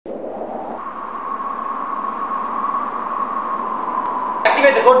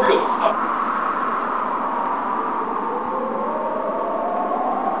activate the code blue.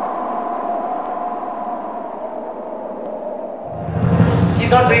 He's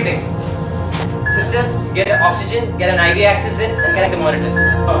not breathing. Sister, get an oxygen, get an IV access in, and connect the monitors.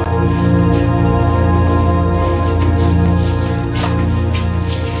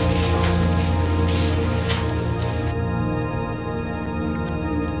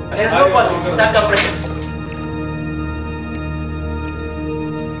 There is no pulse. Start compressions.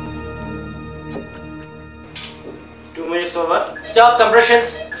 Over. Stop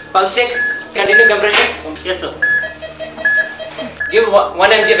compressions. Pulse check. Continue compressions. Yes, sir. Give 1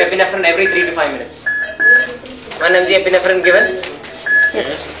 mg of epinephrine every 3 to 5 minutes. 1 mg epinephrine given.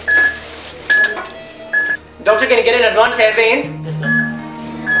 Yes. Doctor, can you get an advanced airway in? Yes, sir.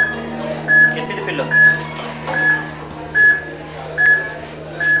 Get me the pillow.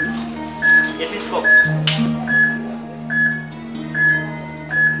 Get me scope.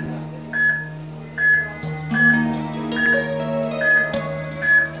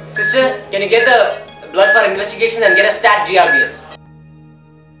 Sister, can you get the blood for investigation and get a stat GRBS?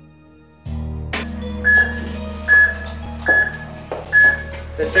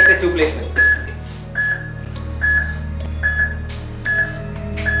 Let's check the tube placement.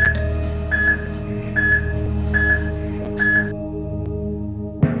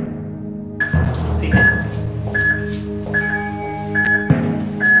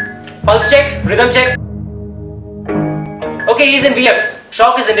 Pulse check, rhythm check. Okay, he's in VF.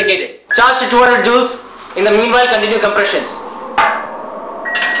 Shock is indicated. Charge to 200 joules. In the meanwhile, continue compressions.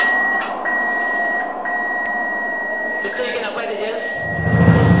 Sister, you can apply the gels.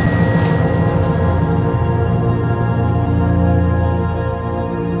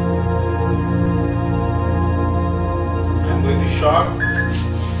 I'm going to shock.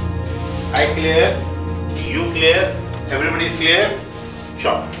 I clear. You clear. Everybody is clear.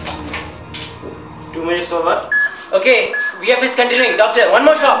 Shock. 2 minutes over. Okay, VF is continuing. Doctor, one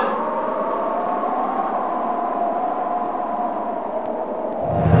more shock.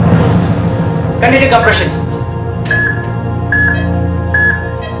 Continue compressions.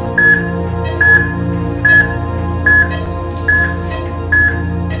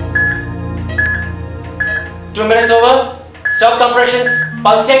 Two minutes over. Stop compressions.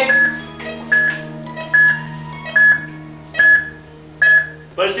 Pulse check.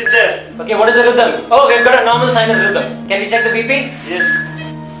 Pulse is there. Okay, what is the rhythm? Oh, we've got a normal sinus rhythm. Can we check the BP? Yes.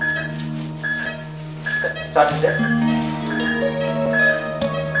 Start it there.